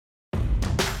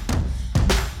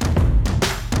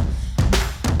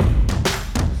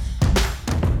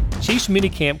Chiefs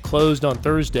minicamp closed on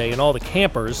Thursday, and all the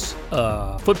campers,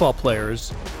 football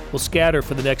players, will scatter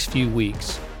for the next few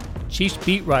weeks. Chiefs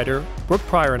beat writer Brooke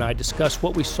Pryor and I discussed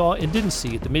what we saw and didn't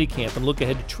see at the minicamp and look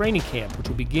ahead to training camp, which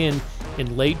will begin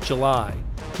in late July.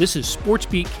 This is Sports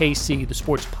Beat KC, the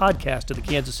sports podcast of the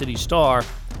Kansas City Star,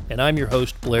 and I'm your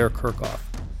host, Blair Kirchhoff.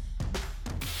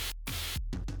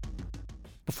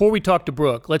 Before we talk to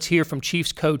Brooke, let's hear from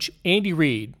Chiefs coach Andy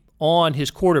Reid on his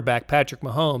quarterback, Patrick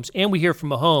Mahomes, and we hear from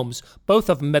Mahomes.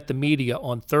 Both of them met the media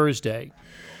on Thursday.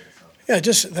 Yeah,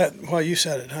 just that, well, you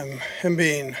said it, him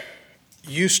being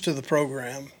used to the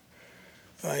program.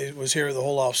 He was here the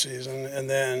whole offseason, and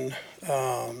then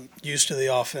used to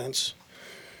the offense.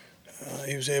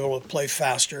 He was able to play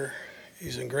faster.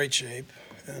 He's in great shape,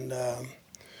 and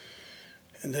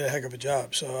did a heck of a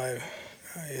job. So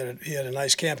he had a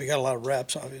nice camp. He got a lot of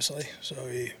reps, obviously. So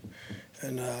he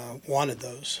wanted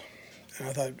those. And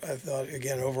I thought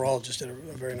again, overall, just did a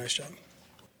very nice job.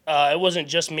 It wasn't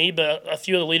just me, but a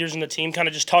few of the leaders in the team kind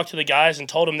of just talked to the guys and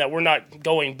told them that we're not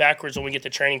going backwards when we get to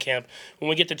training camp. When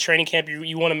we get to training camp,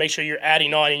 you want to make sure you're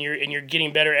adding on and you're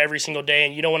getting better every single day,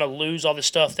 and you don't want to lose all the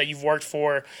stuff that you've worked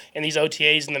for in these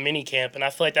OTAs and the mini camp. And I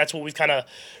feel like that's what we've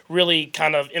really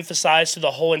emphasized to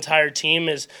the whole entire team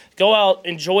is go out,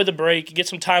 enjoy the break, get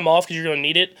some time off because you're going to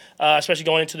need it, especially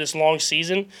going into this long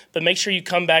season. But make sure you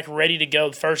come back ready to go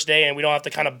the first day, and we don't have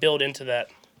to build into that.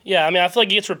 Yeah, I feel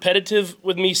like it gets repetitive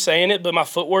with me saying it, but my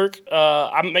footwork,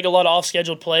 I make a lot of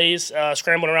off-scheduled plays,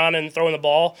 scrambling around and throwing the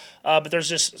ball. But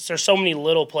there's so many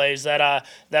little plays that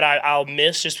I'll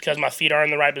miss just because my feet aren't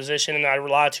in the right position and I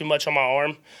rely too much on my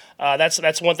arm.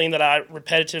 That's one thing that I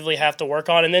repetitively have to work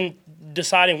on, and then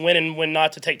deciding when and when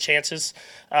not to take chances.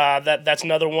 That's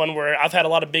another one where I've had a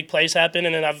lot of big plays happen,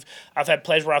 and then I've had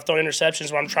plays where I've thrown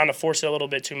interceptions where I'm trying to force it a little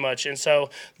bit too much. And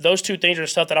so those two things are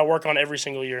stuff that I work on every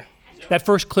single year. That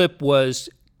first clip was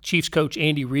Chiefs coach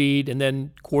Andy Reid and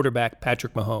then quarterback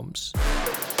Patrick Mahomes.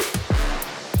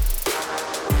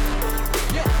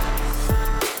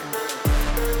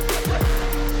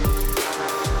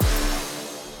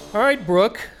 All right,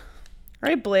 Brooke. All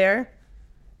right, Blair.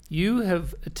 You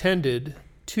have attended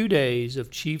 2 days of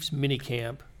Chiefs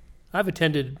minicamp. I've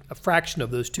attended a fraction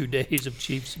of those 2 days of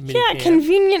Chiefs minicamp. Yeah,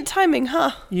 convenient timing,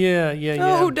 huh? Yeah.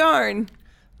 Oh, darn.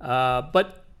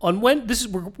 But on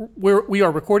we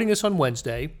are recording this on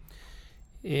Wednesday,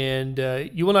 and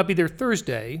you will not be there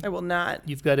Thursday. I will not.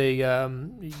 You've got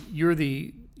you're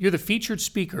the featured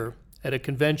speaker at a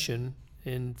convention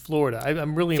in Florida.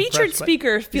 I'm really impressed. Featured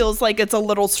speaker feels like it's a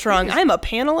little strong. I'm a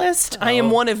panelist. I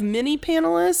am one of many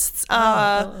panelists.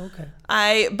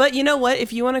 Okay. But you know what?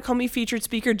 If you want to call me featured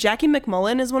speaker, Jackie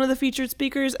McMullen is one of the featured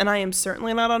speakers, and I am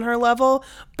certainly not on her level.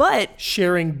 But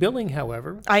sharing billing,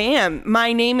 however, I am.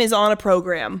 My name is on a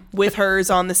program with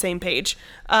hers on the same page.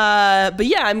 But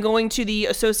yeah, I'm going to the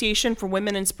Association for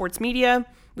Women in Sports Media.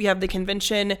 We have the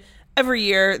convention every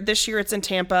year. This year it's in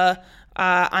Tampa.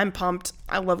 I'm pumped.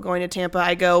 I love going to Tampa.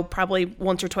 I go probably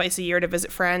once or twice a year to visit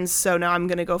friends, so now I'm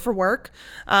going to go for work.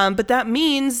 But that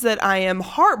means that I am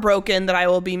heartbroken that I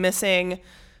will be missing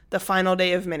the final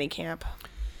day of minicamp.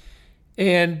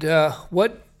 And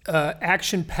what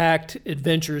action-packed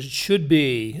adventures should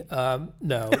be?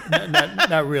 No,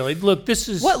 not really. Look, this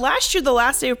is... Last year the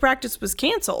last day of practice was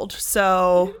canceled,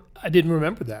 so... I didn't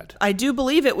remember that. I do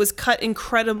believe it was cut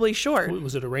incredibly short.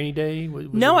 Was it a rainy day?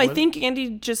 No, I think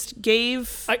Andy just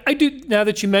gave... I do, now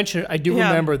that you mention it, I do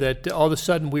remember that all of a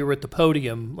sudden we were at the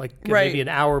podium, maybe an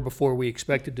hour before we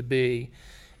expected to be.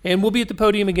 And we'll be at the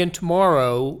podium again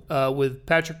tomorrow with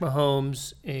Patrick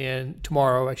Mahomes, and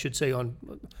tomorrow, I should say, on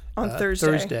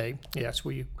Thursday. Yes,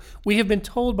 we have been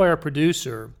told by our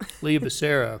producer, Leah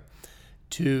Becerra,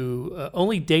 to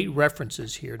only date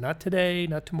references here. Not today,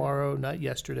 not tomorrow, not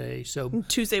yesterday. So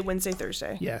Tuesday, Wednesday,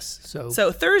 Thursday. Yes.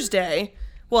 So Thursday,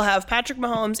 we'll have Patrick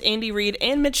Mahomes, Andy Reid,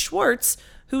 and Mitch Schwartz,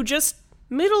 who just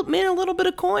made a little bit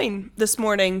of coin this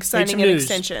morning, signing an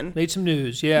extension. Made some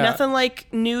news, yeah. Nothing like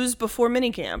news before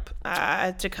minicamp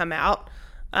to come out.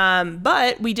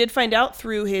 But we did find out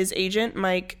through his agent,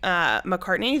 Mike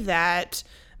McCartney, that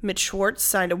Mitch Schwartz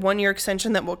signed a 1-year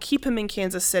extension that will keep him in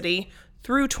Kansas City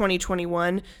through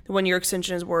 2021. The 1-year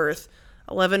extension is worth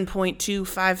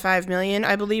 $11.255 million,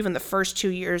 I believe, and the first 2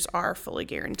 years are fully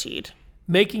guaranteed.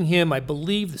 Making him, I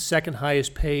believe, the second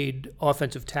highest paid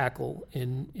offensive tackle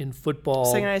in football.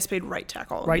 Second highest paid right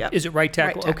tackle. Right? Yep. Is it right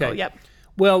tackle? Right tackle, okay. Yep.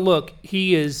 Well, look,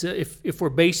 he is. If we're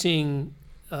basing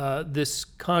this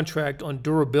contract on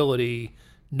durability,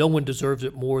 no one deserves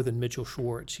it more than Mitchell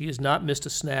Schwartz. He has not missed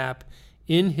a snap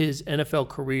in his NFL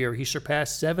career. He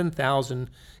surpassed 7,000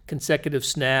 consecutive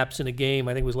snaps in a game.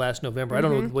 I think it was last November. I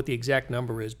don't know what the exact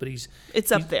number is, but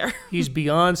it's up there. He's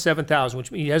beyond 7,000,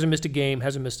 which means he hasn't missed a game,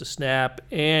 hasn't missed a snap,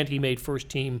 and he made first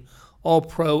team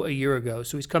All-Pro a year ago.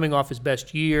 So he's coming off his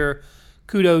best year.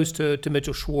 Kudos to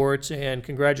Mitchell Schwartz, and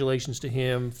congratulations to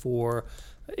him for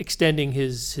extending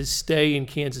his stay in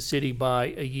Kansas City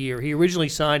by a year. He originally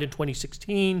signed in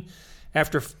 2016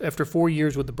 after 4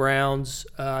 years with the Browns.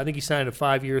 I think he signed a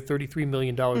 5-year, $33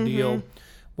 million deal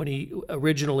when he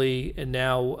originally, and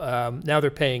now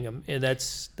they're paying him, and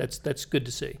that's good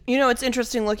to see. You know, it's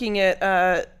interesting looking at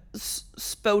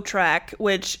Spotrac,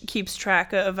 which keeps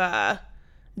track of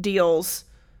deals.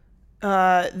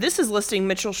 This is listing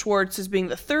Mitchell Schwartz as being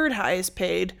the third highest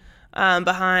paid,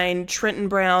 behind Trenton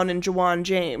Brown and Jawan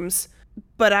James.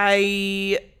 But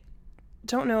I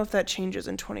don't know if that changes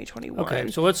in 2021. Okay,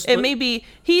 so it may be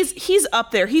he's up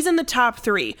there. He's in the top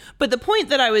 3. But the point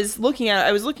that I was looking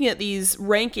at these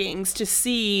rankings to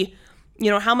see,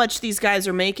 how much these guys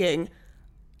are making.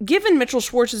 Given Mitchell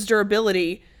Schwartz's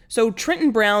durability, so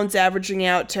Trenton Brown's averaging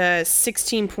out to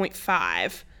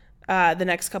 16.5 the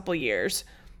next couple years.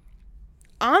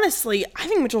 Honestly, I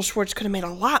think Mitchell Schwartz could have made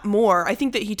a lot more. I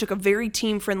think that he took a very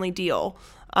team-friendly deal,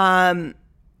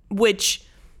 which,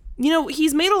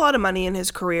 he's made a lot of money in his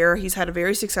career. He's had a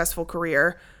very successful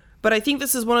career. But I think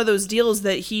this is one of those deals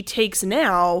that he takes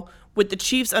now with the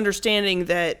Chiefs understanding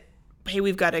that, hey,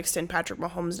 we've got to extend Patrick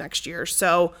Mahomes next year.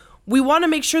 So we want to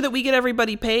make sure that we get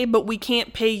everybody paid, but we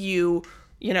can't pay you,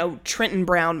 Trenton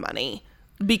Brown money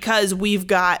because we've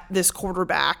got this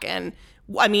quarterback. And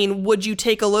I mean, would you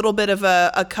take a little bit of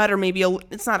a cut, or maybe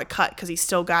it's not a cut because he's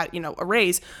still got, a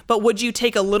raise, but would you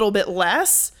take a little bit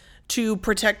less to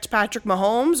protect Patrick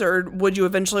Mahomes, or would you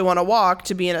eventually want to walk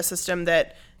to be in a system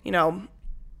that,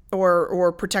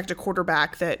 or protect a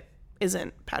quarterback that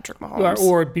isn't Patrick Mahomes?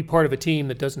 Or be part of a team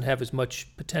that doesn't have as much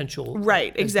potential.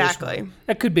 Right, exactly.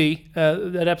 That could be.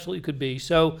 That absolutely could be.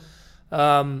 So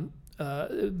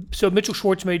Mitchell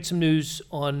Schwartz made some news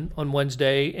on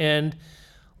Wednesday, and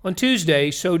on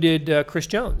Tuesday, so did Chris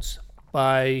Jones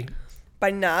by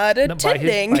not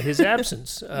attending. By his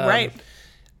absence. Right.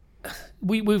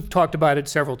 We've talked about it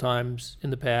several times in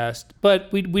the past,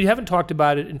 but we haven't talked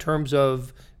about it in terms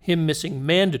of him missing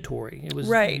mandatory. He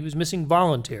was missing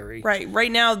voluntary. Right.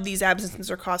 Right now, these absences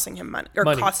are costing him money.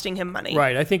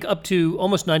 Right. I think up to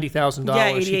almost $90,000.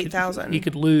 Yeah, $88,000. He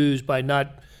could lose by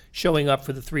not showing up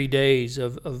for the 3 days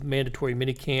of mandatory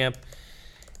minicamp.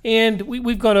 And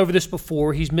we've gone over this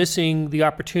before. He's missing the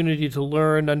opportunity to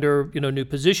learn under new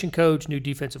position coach, new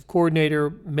defensive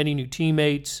coordinator, many new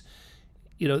teammates.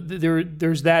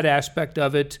 There's that aspect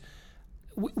of it.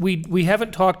 We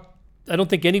haven't talked. I don't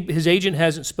think his agent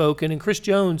hasn't spoken, and Chris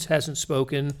Jones hasn't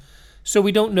spoken, so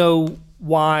we don't know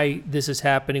why this is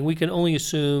happening. We can only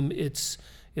assume it's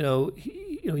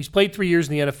he's played 3 years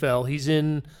in the NFL. He's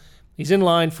in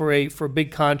line for a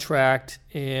big contract,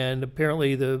 and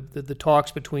apparently the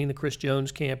talks between the Chris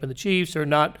Jones camp and the Chiefs are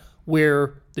not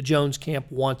where the Jones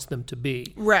camp wants them to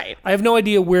be. Right. I have no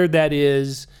idea where that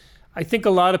is. I think a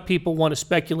lot of people want to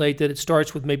speculate that it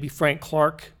starts with maybe Frank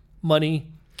Clark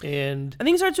money. And I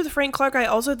think it starts with Frank Clark. I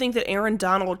also think that Aaron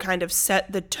Donald kind of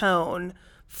set the tone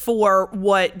for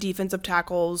what elite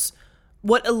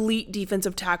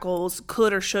defensive tackles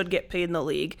could or should get paid in the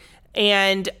league.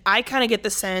 And I kind of get the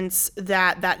sense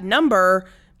that number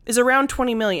is around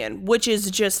 $20 million, which is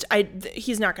just,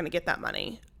 he's not going to get that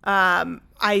money.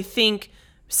 I think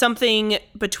something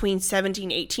between 17,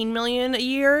 18 million a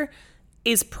year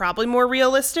is probably more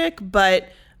realistic, but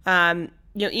Ian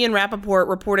Rappaport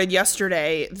reported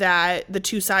yesterday that the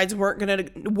two sides weren't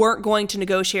going to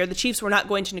negotiate, or the Chiefs were not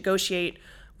going to negotiate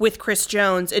with Chris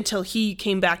Jones until he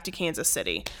came back to Kansas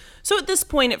City. So at this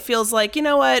point, it feels like, you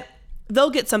know what, they'll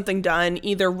get something done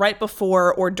either right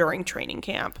before or during training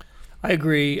camp. I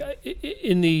agree.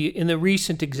 In the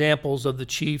recent examples of the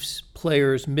Chiefs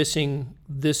players missing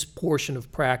this portion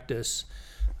of practice,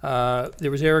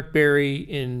 there was Eric Berry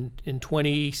in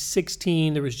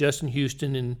 2016. There was Justin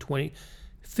Houston in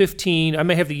 2015. I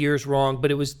may have the years wrong, but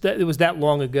it was that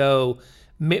long ago.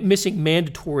 Missing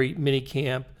mandatory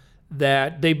minicamp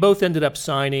that they both ended up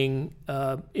signing.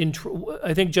 I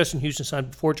think Justin Houston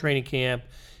signed before training camp,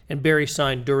 and Berry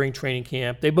signed during training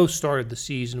camp. They both started the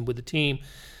season with the team.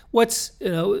 What's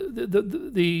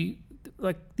the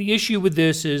issue with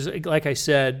this is, like I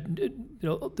said,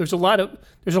 there's a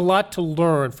lot to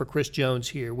learn for Chris Jones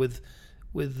here with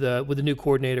the new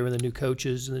coordinator and the new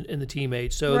coaches and the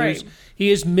teammates. So right.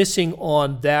 He is missing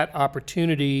on that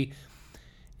opportunity.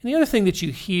 And the other thing that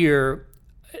you hear,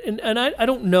 and I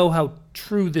don't know how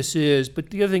true this is, but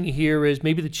the other thing here is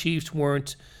maybe the Chiefs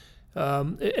weren't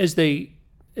as they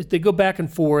go back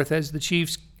and forth, as the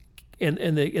Chiefs and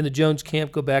the Jones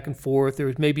camp go back and forth. There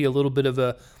was maybe a little bit of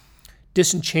a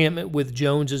disenchantment with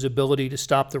Jones's ability to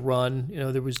stop the run.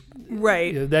 There was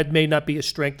that may not be a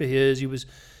strength of his. He was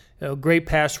a great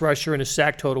pass rusher, and his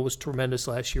sack total was tremendous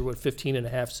last year. 15 and a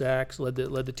half sacks, led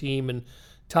the team in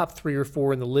top 3 or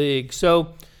 4 in the league.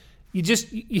 So you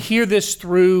hear this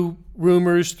through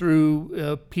rumors,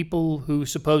 through people who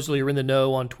supposedly are in the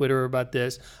know on Twitter about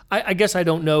this. I guess I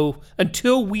don't know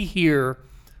until we hear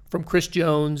from Chris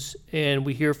Jones and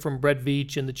we hear from Brett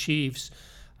Veach and the Chiefs.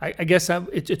 I guess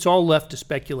it's all left to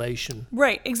speculation.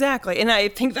 Right, exactly. And I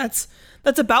think that's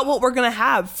about what we're going to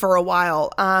have for a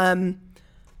while.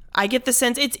 I get the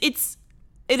sense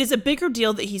it is a bigger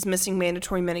deal that he's missing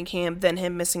mandatory minicamp than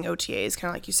him missing OTAs, kind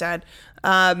of like you said.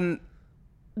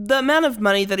 The amount of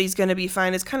money that he's going to be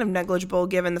fined is kind of negligible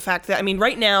given the fact that,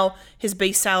 right now his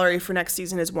base salary for next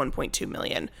season is $1.2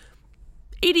 million.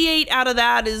 88 out of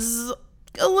that is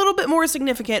a little bit more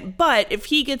significant, but if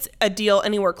he gets a deal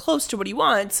anywhere close to what he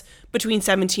wants, between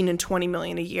 17 and 20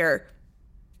 million a year,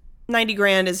 90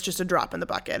 grand is just a drop in the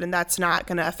bucket, and that's not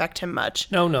going to affect him much.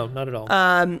 No, not at all.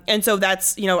 And so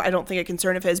that's, I don't think a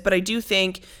concern of his, but I do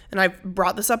think, and I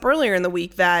brought this up earlier in the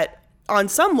week, that on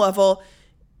some level,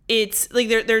 it's like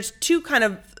there's two kind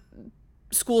of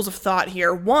schools of thought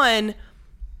here. One,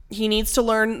 he needs to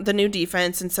learn the new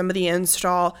defense and some of the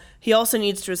install. He also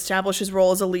needs to establish his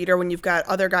role as a leader when you've got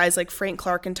other guys like Frank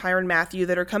Clark and Tyrann Mathieu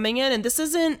that are coming in. And this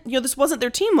wasn't their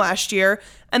team last year,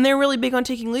 and they're really big on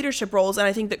taking leadership roles. And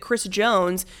I think that Chris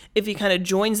Jones, if he kind of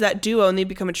joins that duo and they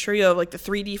become a trio of like the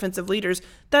 3 defensive leaders,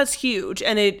 that's huge.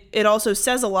 And it also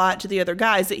says a lot to the other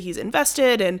guys that he's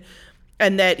invested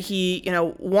and that he,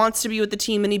 wants to be with the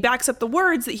team. And he backs up the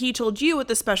words that he told you at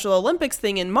the Special Olympics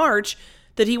thing in March,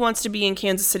 that he wants to be in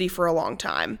Kansas City for a long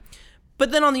time.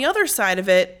 But then on the other side of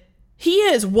it, he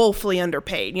is woefully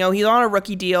underpaid. He's on a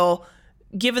rookie deal.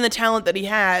 Given the talent that he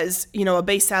has, a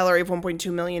base salary of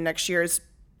 $1.2 million next year is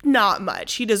not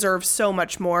much. He deserves so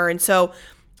much more. And so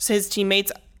his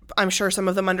teammates, I'm sure some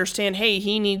of them understand, hey,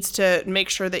 he needs to make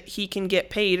sure that he can get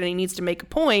paid, and he needs to make a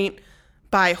point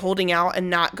by holding out and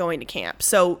not going to camp.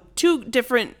 So 2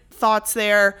 different thoughts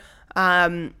there.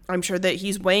 I'm sure that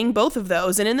he's weighing both of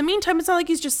those. And in the meantime, it's not like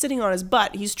he's just sitting on his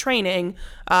butt. He's training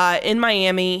in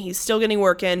Miami. He's still getting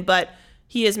work in, but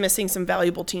he is missing some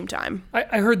valuable team time.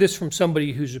 I heard this from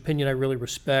somebody whose opinion I really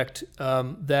respect,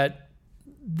 that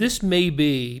this may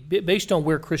be, based on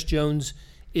where Chris Jones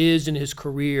is in his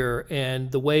career and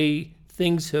the way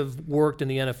things have worked in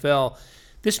the NFL,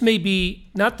 this may be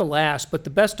not the last, but the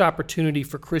best opportunity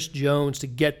for Chris Jones to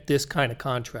get this kind of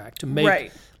contract, to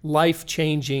make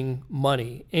life-changing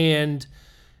money. And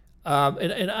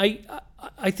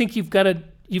I think you've got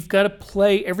to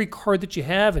play every card that you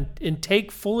have and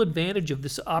take full advantage of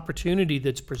this opportunity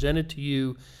that's presented to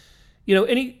you.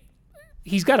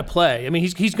 He's got to play.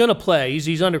 He's going to play.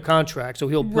 He's under contract, so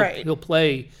he'll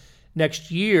play next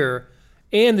year.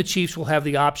 And the Chiefs will have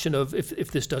the option of,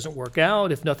 if this doesn't work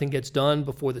out, if nothing gets done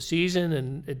before the season,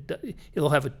 and they'll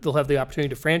have the opportunity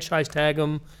to franchise tag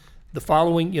him the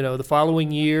following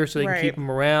year, so they can keep him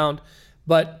around.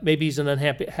 But maybe he's an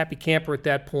unhappy camper at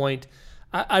that point.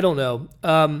 I don't know.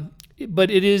 But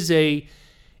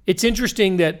it's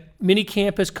interesting that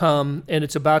minicamp has come and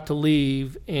it's about to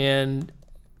leave, and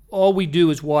all we do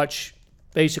is watch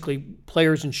basically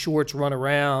players in shorts run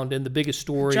around, and the biggest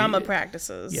story... Pajama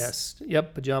practices. Yes.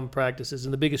 Yep, pajama practices.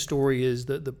 And the biggest story is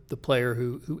the player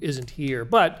who isn't here.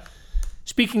 But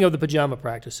speaking of the pajama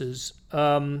practices,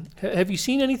 have you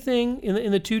seen anything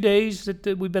in the 2 days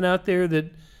that we've been out there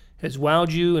that has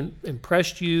wowed you and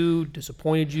impressed you,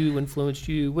 disappointed you, influenced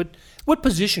you? What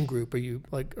position group are you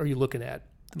looking at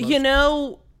the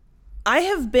most? I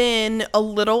have been a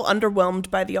little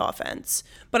underwhelmed by the offense,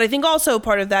 but I think also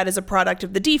part of that is a product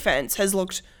of the defense has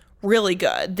looked really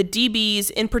good. The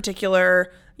DBs in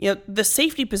particular, the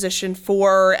safety position,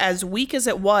 for as weak as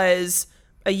it was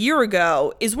a year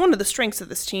ago, is one of the strengths of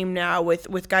this team now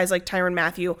with guys like Tyrann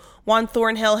Mathieu. Juan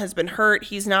Thornhill has been hurt.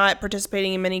 He's not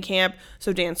participating in minicamp,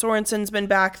 so Dan Sorensen's been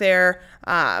back there.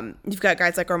 You've got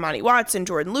guys like Armani Watson,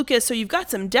 Jordan Lucas, so you've got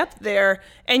some depth there,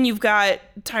 and you've got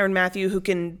Tyrann Mathieu who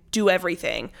can do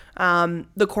everything.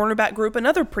 The cornerback group,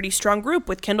 another pretty strong group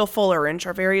with Kendall Fuller and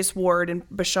Charvarius Ward and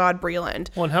Bashad Breeland.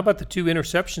 Well, and how about the 2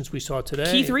 interceptions we saw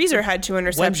today? Keith Reeser had 2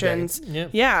 interceptions. Wednesday.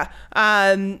 Yeah.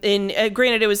 And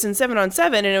granted, it was in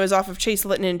 7-on-7, and it was off of Chase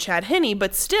Litton and Chad Henne,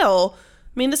 but still,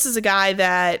 I mean, this is a guy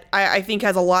that I think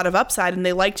has a lot of upside, and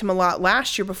they liked him a lot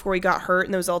last year before he got hurt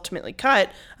and was ultimately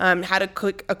cut. Had a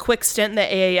quick stint in the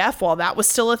AAF while that was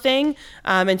still a thing.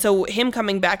 And so him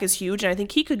coming back is huge, and I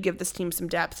think he could give this team some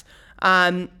depth.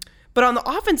 But on the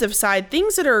offensive side,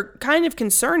 things that are kind of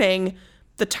concerning,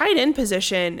 the tight end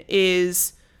position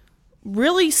is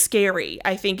really scary,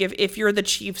 I think, if you're the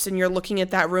Chiefs and you're looking at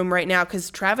that room right now,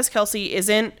 because Travis Kelce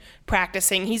isn't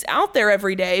practicing. He's out there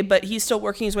every day, but he's still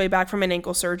working his way back from an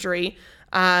ankle surgery.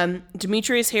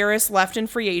 Demetrius Harris left in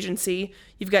free agency.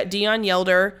 You've got Deion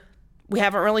Yelder. We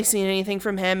haven't really seen anything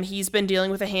from him. He's been dealing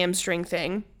with a hamstring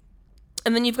thing.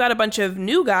 And then you've got a bunch of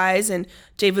new guys and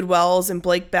David Wells and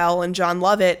Blake Bell and John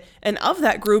Lovett. And of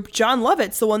that group, John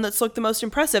Lovett's the one that's looked the most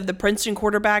impressive. The Princeton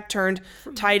quarterback turned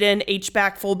tight end,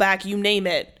 H-back, fullback, you name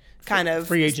it, kind of.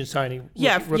 Free agent signing.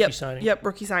 Rookie signing. Yep,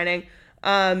 rookie signing.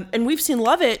 And we've seen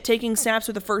Lovett taking snaps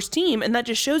with the first team, and that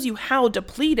just shows you how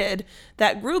depleted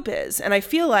that group is. And I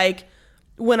feel like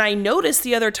when I notice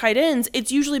the other tight ends,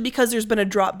 it's usually because there's been a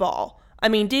drop ball. I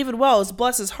mean, David Wells,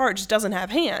 bless his heart, just doesn't have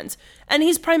hands. And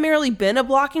he's primarily been a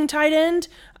blocking tight end,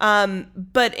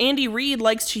 but Andy Reid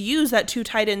likes to use that 2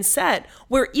 tight end set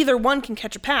where either one can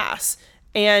catch a pass.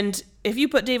 And if you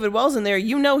put David Wells in there,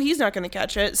 you know he's not going to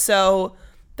catch it. So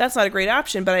that's not a great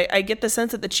option. But I get the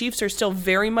sense that the Chiefs are still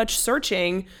very much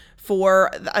searching for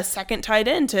a second tight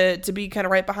end to be kind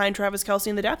of right behind Travis Kelce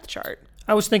in the depth chart.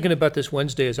 I was thinking about this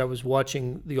Wednesday as I was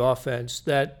watching the offense,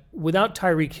 that without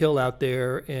Tyreek Hill out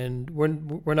there, and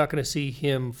we're not going to see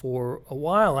him for a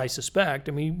while, I suspect.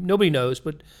 I mean, nobody knows,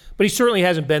 but he certainly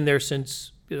hasn't been there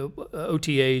since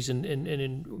OTAs and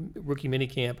in rookie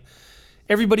minicamp.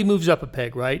 Everybody moves up a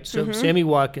peg, right? So Sammy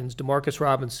Watkins, Demarcus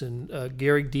Robinson,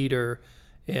 Gary Dieter,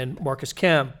 and Marcus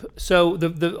Kemp. So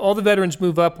all the veterans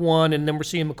move up one, and then we're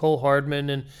seeing McCole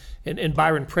Hardman and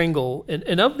Byron Pringle.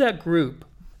 And of that group,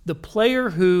 the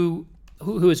player who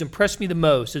has impressed me the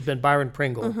most has been Byron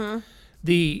Pringle. Mm-hmm.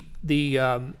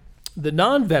 The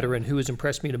non-veteran who has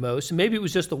impressed me the most, and maybe it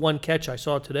was just the one catch I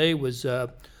saw today, was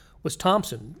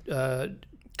Thompson.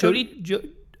 Jody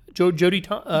Thompson. Cody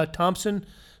Thompson.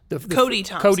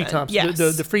 Cody Thompson.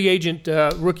 Yes. The free agent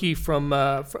rookie from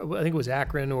I think it was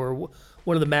Akron or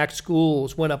one of the MAC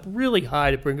schools, went up really high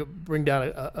to bring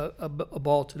down a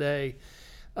ball today.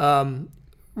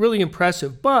 Really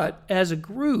impressive, but as a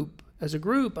group, I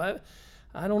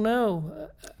don't know.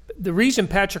 The reason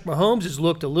Patrick Mahomes has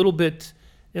looked a little bit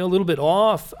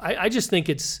off, I just think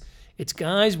it's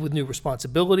guys with new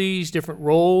responsibilities, different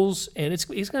roles, and it's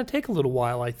going to take a little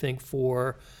while, I think,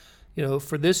 for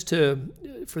this to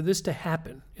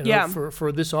happen.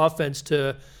 For this offense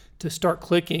to start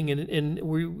clicking, and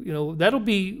we that'll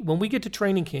be when we get to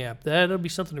training camp. That'll be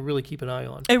something to really keep an eye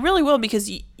on. It really will, because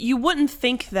you wouldn't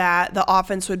think that the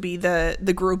offense would be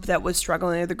the group that was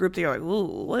struggling, or the group that you're like,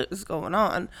 ooh, what is going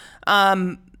on?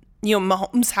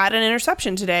 Mahomes had an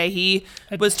interception today. He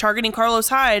was targeting Carlos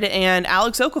Hyde, and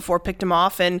Alex Okafor picked him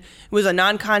off, and it was a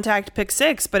non-contact pick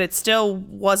 6, but it still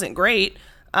wasn't great.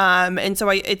 And so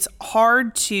it's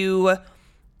hard to.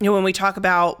 When we talk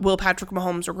about will Patrick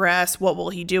Mahomes regress, what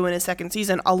will he do in his second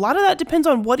season, a lot of that depends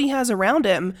on what he has around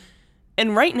him.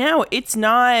 And right now, it's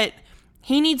not,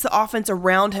 he needs the offense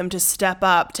around him to step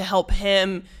up to help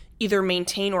him either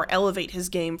maintain or elevate his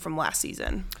game from last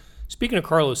season. Speaking of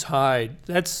Carlos Hyde,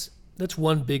 that's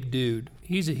one big dude.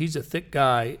 He's a thick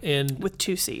guy, and with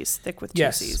 2 C's, thick with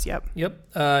 2 C's.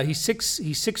 Yep. He's 6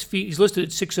 feet. He's listed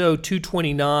at 6'0",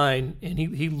 229, and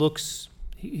he looks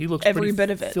every bit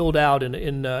of it filled out in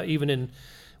even in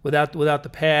without the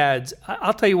pads.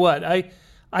 I'll tell you what,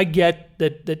 I get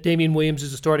that Damian Williams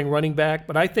is a starting running back,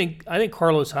 but I think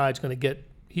Carlos Hyde's going to get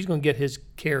his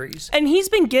carries, and he's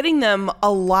been getting them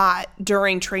a lot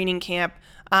during training camp.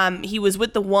 He was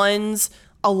with the ones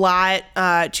a lot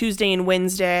Tuesday and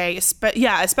Wednesday,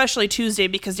 especially Tuesday,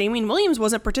 because Damian Williams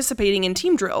wasn't participating in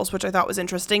team drills, which I thought was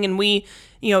interesting. And we,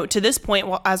 to this point,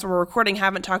 as we're recording,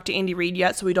 haven't talked to Andy Reid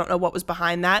yet, so we don't know what was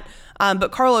behind that.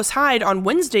 But Carlos Hyde on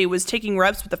Wednesday was taking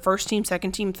reps with the first team,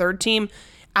 second team, third team,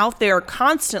 out there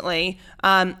constantly.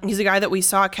 He's a guy that we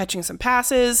saw catching some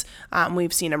passes.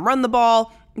 We've seen him run the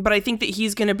ball, but I think that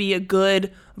he's going to be a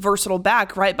good, versatile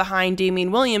back right behind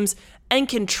Damian Williams, and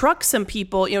can truck some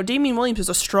people. Damian Williams is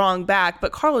a strong back,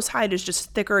 but Carlos Hyde is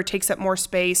just thicker, takes up more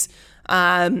space.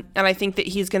 And I think that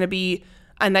he's going to be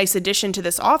a nice addition to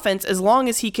this offense as long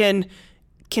as he can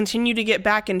continue to get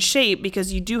back in shape,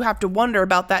 because you do have to wonder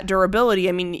about that durability.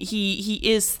 I mean, he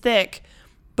is thick,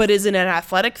 but is it an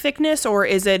athletic thickness or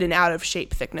is it an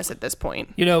out-of-shape thickness at this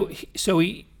point? So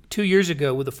he 2 years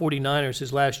ago with the 49ers,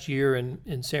 his last year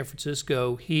in San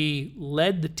Francisco, he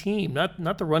led the team,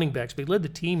 not the running backs, but he led the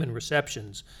team in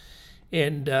receptions.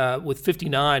 and with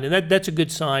 59, and that's a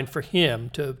good sign for him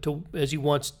to as he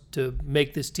wants to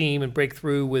make this team and break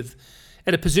through with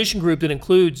at a position group that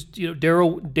includes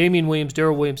Damian Williams,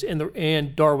 Daryl Williams,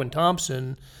 and Darwin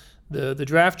Thompson, the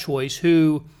draft choice.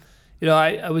 Who,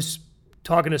 I was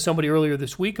talking to somebody earlier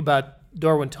this week about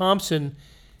Darwin Thompson.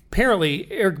 Apparently,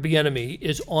 Eric Bieniemy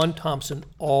is on Thompson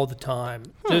all the time,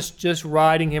 just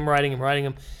riding him.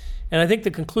 And I think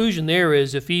the conclusion there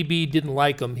is if EB didn't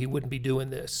like him, he wouldn't be doing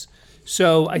this.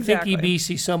 So I think EB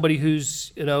sees somebody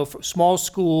who's, small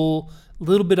school, a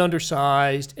little bit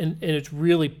undersized, and it's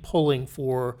really pulling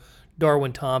for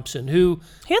Darwin Thompson, who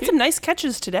he had some nice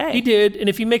catches today. He did, and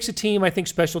if he makes a team, I think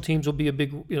special teams will be a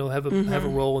big, have a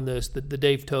role in this. The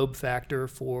Dave Toub factor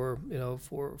for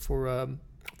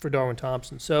Darwin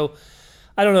Thompson. So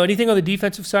I don't know. Anything on the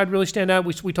defensive side really stand out?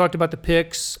 We talked about the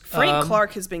picks. Frank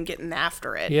Clark has been getting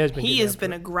after it. He has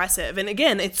been aggressive. And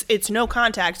again, it's no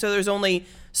contact, so there's only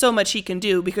so much he can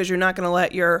do because you're not going to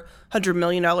let your $100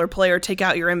 million player take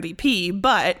out your MVP.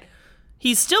 But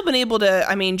he's still been able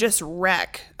to, just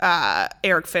wreck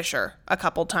Eric Fisher a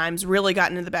couple times, really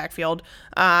gotten into the backfield.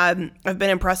 I've been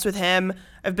impressed with him.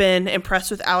 I've been impressed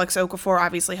with Alex Okafor,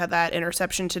 obviously had that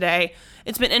interception today.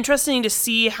 It's been interesting to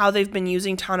see how they've been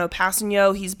using Tano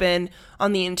Passanio. He's been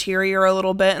on the interior a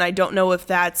little bit, and I don't know if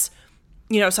that's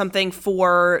something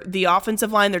for the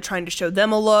offensive line. They're trying to show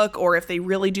them a look, or if they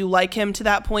really do like him to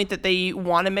that point that they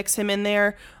want to mix him in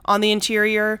there on the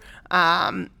interior.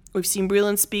 We've seen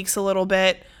Breland Speaks a little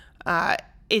bit.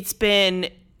 It's been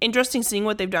interesting seeing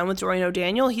what they've done with Dorian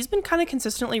O'Daniel. He's been kind of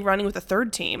consistently running with a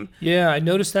third team. Yeah, I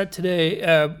noticed that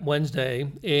today,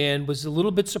 Wednesday, and was a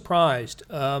little bit surprised.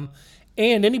 And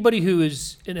anybody who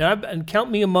is, and count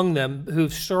me among them,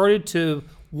 who've started to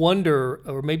wonder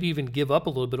or maybe even give up a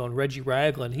little bit on Reggie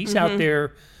Ragland. He's out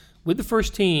there with the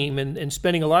first team and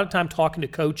spending a lot of time talking to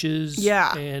coaches.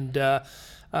 Yeah. And,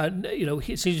 he and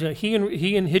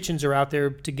Hitchens are out there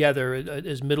together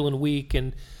as middle and weak,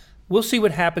 and we'll see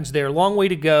what happens there. Long way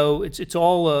to go. It's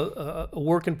all a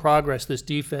work in progress, this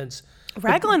defense.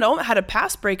 Ragland had a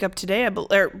pass breakup today,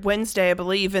 or Wednesday, I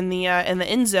believe, in the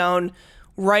end zone.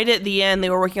 Right at the end, they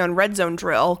were working on red zone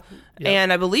drill,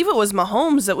 and I believe it was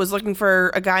Mahomes that was looking for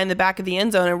a guy in the back of the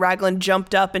end zone, and Ragland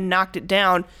jumped up and knocked it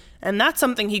down. And that's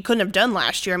something he couldn't have done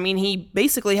last year. He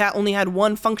basically only had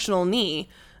one functional knee,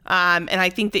 and I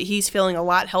think that he's feeling a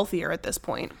lot healthier at this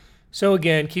point. So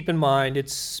again, keep in mind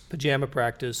it's pajama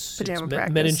practice.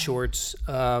 Men in shorts.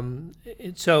 But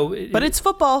it's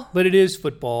football. But it is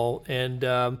football,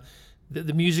 and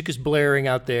the music is blaring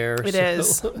out there. It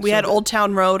is. We had Old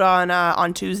Town Road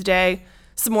on Tuesday.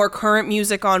 Some more current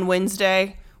music on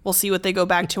Wednesday. We'll see what they go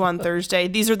back to on Thursday.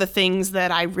 These are the things that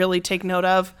I really take note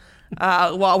of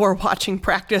while we're watching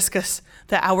practice because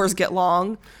the hours get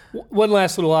long. One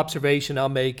last little observation I'll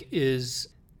make is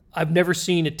I've never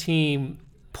seen a team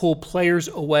pull players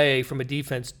away from a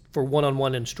defense for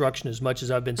one-on-one instruction as much as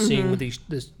I've been seeing with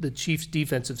the Chiefs'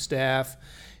 defensive staff.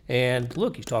 And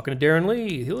look, he's talking to Darren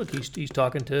Lee. Look, he's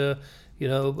talking to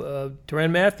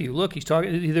Tyrann Mathieu. Look, he's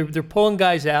talking. They're pulling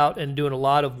guys out and doing a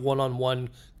lot of one-on-one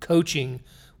coaching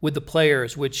with the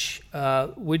players, which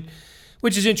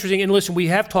is interesting. And listen, we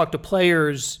have talked to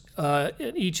players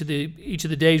each of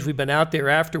the days we've been out there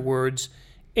afterwards.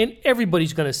 And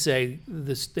everybody's going to say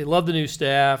this. They love the new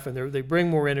staff, and they bring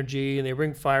more energy, and they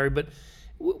bring fire. But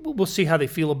we'll see how they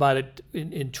feel about it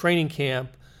in training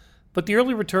camp. But the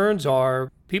early returns are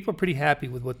people are pretty happy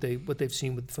with what they've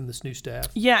seen from this new staff.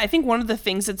 Yeah, I think one of the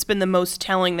things that's been the most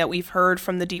telling that we've heard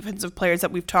from the defensive players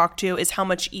that we've talked to is how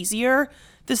much easier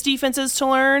this defense is to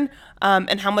learn,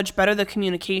 and how much better the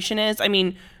communication is.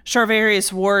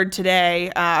 Charvarius Ward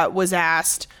today was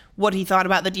asked what he thought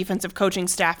about the defensive coaching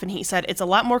staff, and he said it's a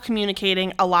lot more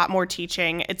communicating, a lot more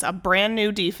teaching. It's a brand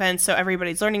new defense, so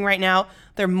everybody's learning right now.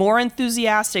 They're more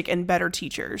enthusiastic and better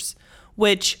teachers,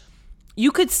 which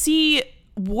you could see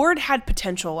Ward had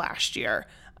potential last year,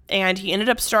 and he ended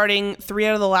up starting 3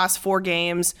 out of the last 4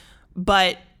 games,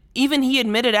 but even he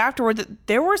admitted afterward that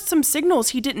there were some signals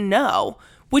he didn't know,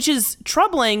 which is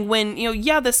troubling when,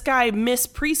 this guy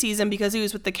missed preseason because he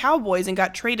was with the Cowboys and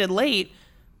got traded late,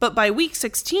 but by week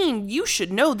 16, you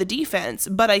should know the defense.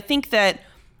 But I think that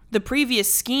the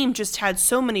previous scheme just had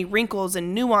so many wrinkles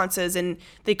and nuances, and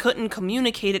they couldn't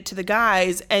communicate it to the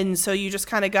guys, and so you just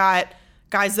kind of got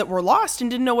guys that were lost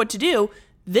and didn't know what to do.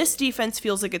 This defense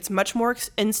feels like it's much more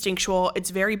instinctual.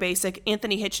 It's very basic.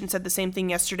 Anthony Hitchens said the same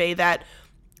thing yesterday, that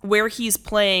where he's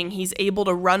playing, he's able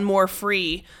to run more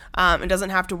free and doesn't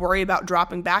have to worry about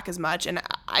dropping back as much, and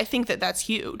I think that that's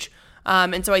huge.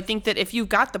 And so I think that if you've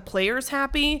got the players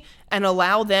happy and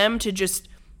allow them to just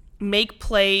make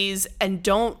plays and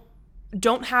don't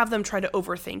don't have them try to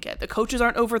overthink it. The coaches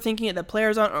aren't overthinking it. The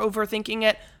players aren't overthinking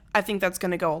it. I think that's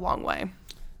going to go a long way.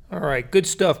 All right, good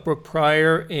stuff, Brooke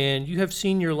Pryor. And you have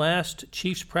seen your last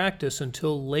Chiefs practice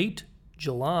until late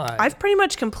July. I've pretty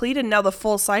much completed now the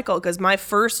full cycle because my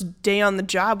first day on the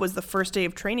job was the first day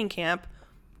of training camp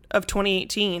of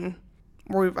 2018.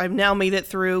 Where I've now made it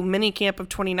through mini camp of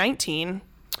 2019.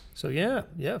 So, yeah.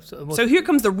 So here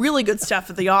comes the really good stuff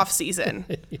of the off season.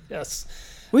 Yes.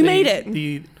 We made it.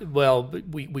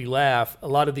 We laugh. A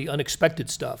lot of the unexpected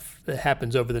stuff that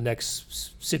happens over the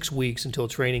next 6 weeks until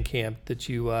training camp that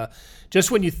you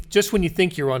just when you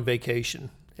think you're on vacation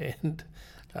and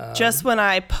just when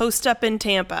I post up in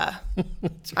Tampa,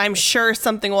 I'm sure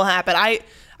something will happen.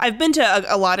 I've been to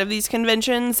a lot of these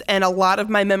conventions, and a lot of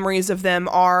my memories of them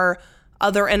are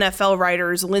other NFL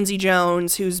writers. Lindsey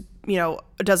Jones, who's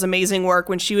does amazing work.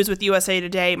 When she was with USA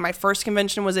Today, my first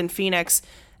convention was in Phoenix.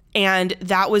 And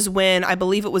that was when, I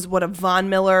believe it was a Von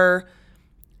Miller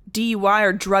DUI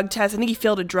or drug test. I think he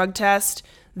failed a drug test.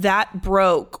 That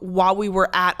broke while we were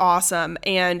at Awesome.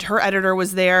 And her editor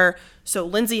was there. So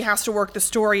Lindsay has to work the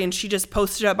story. And she just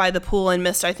posted up by the pool and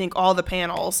missed, I think, all the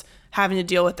panels having to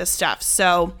deal with this stuff.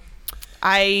 So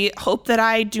I hope that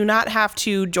I do not have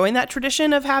to join that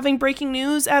tradition of having breaking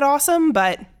news at Awesome.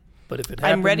 But if it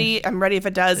happens, I'm ready if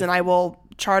it does. And I will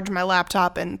charge my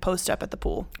laptop and post up at the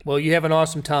pool. Well, you have an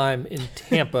awesome time in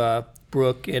Tampa,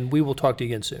 Brooke, and we will talk to you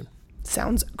again soon.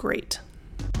 Sounds great.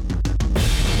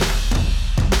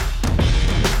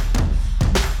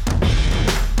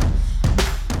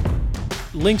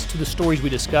 Links to the stories we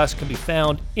discussed can be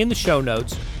found in the show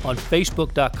notes on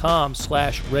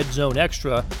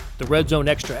facebook.com/RedZoneExtra, the Red Zone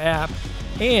Extra app,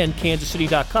 and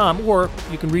kansascity.com, or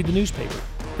you can read the newspaper.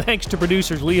 Thanks to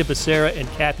producers Leah Becerra and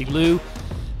Kathy Liu.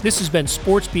 This has been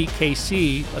Sports Beat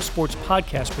KC, a sports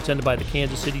podcast presented by the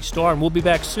Kansas City Star, and we'll be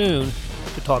back soon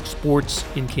to talk sports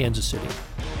in Kansas City.